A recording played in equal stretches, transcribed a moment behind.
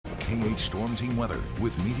KH Storm Team Weather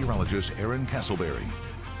with meteorologist Aaron Castleberry.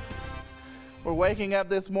 We're waking up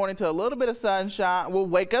this morning to a little bit of sunshine. We'll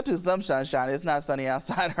wake up to some sunshine. It's not sunny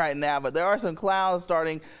outside right now, but there are some clouds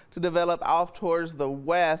starting to develop off towards the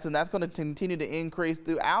west, and that's going to continue to increase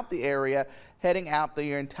throughout the area heading out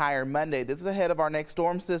the entire Monday. This is ahead of our next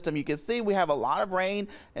storm system. You can see we have a lot of rain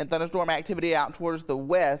and thunderstorm activity out towards the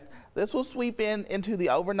west. This will sweep into the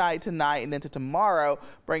overnight tonight and into tomorrow,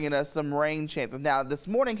 bringing us some rain chances. Now, this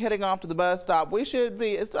morning, heading off to the bus stop,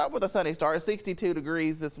 it's up with a sunny start, 62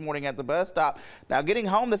 degrees this morning at the bus stop. Now, getting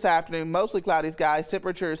home this afternoon, mostly cloudy skies,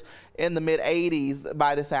 temperatures in the mid-80s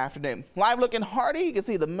by this afternoon. Live looking Hardy, you can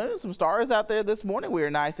see the moon, some stars out there this morning. We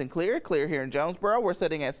are nice and clear here in Jonesboro. We're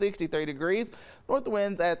sitting at 63 degrees. North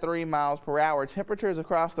winds at 3 miles per hour. Temperatures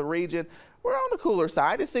across the region, we're on the cooler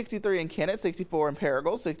side. It's 63 in Kennett, 64 in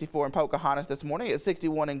Paragould, 64 in Pocahontas this morning. It's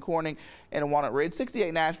 61 in Corning and in Walnut Ridge, 68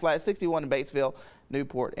 in Ash Flat, 61 in Batesville,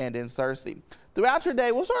 Newport, and in Searcy. Throughout your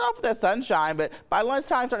day, we'll start off with that sunshine, but by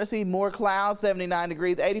lunchtime, start to see more clouds, 79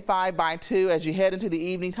 degrees, 85 by 2. As you head into the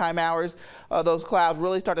evening time hours, those clouds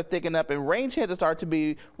really start to thicken up and rain chances start to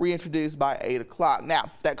be reintroduced by 8 o'clock. Now,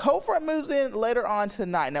 that cold front moves in later on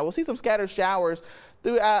tonight. Now, we'll see some scattered showers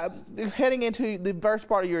heading into the first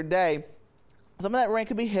part of your day. Some of that rain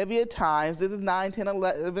could be heavy at times. This is 9, 10,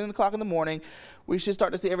 11 o'clock in the morning. We should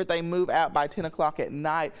start to see everything move out by 10 o'clock at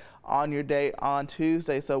night on your day on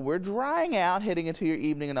Tuesday. So we're drying out heading into your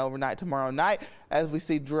evening and overnight tomorrow night as we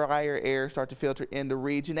see drier air start to filter into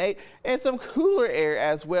Region 8 and some cooler air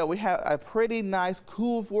as well. We have a pretty nice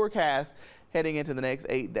cool forecast heading into the next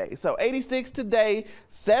 8 days. So 86 today,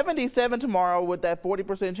 77 tomorrow with that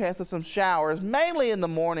 40% chance of some showers, mainly in the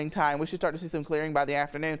morning time. We should start to see some clearing by the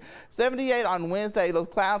afternoon. 78 on Wednesday. Those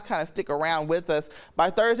clouds kind of stick around with us. By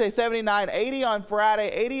Thursday, 79, 80 on Friday,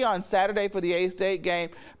 80 on Saturday for the A-State game.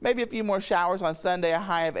 Maybe a few more showers on Sunday, a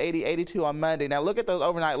high of 80, 82 on Monday. Now look at those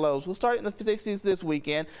overnight lows. We'll start in the 60s this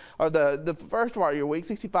weekend, or the first part of your week,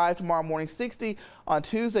 65 tomorrow morning, 60 on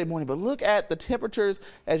Tuesday morning. But look at the temperatures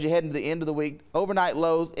as you head into the end of the week. Overnight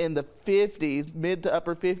lows in the 50s, mid to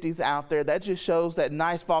upper 50s out there. That just shows that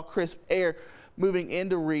nice fall crisp air moving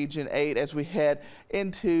into Region 8 as we head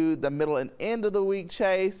into the middle and end of the week,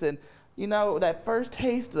 Chase. And you know, that first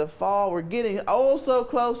taste of the fall, we're getting oh so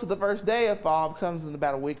close to the first day of fall. It comes in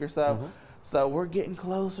about a week or so. So we're getting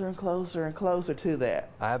closer and closer and closer to that.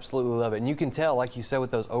 I absolutely love it. And you can tell, like you said, with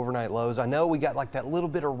those overnight lows, I know we got like that little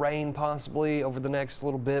bit of rain possibly over the next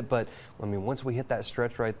little bit, but I mean, once we hit that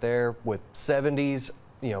stretch right there with 70s,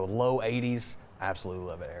 you know, low 80s, absolutely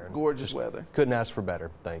love it, Aaron. Gorgeous weather. Couldn't ask for better.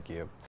 Thank you.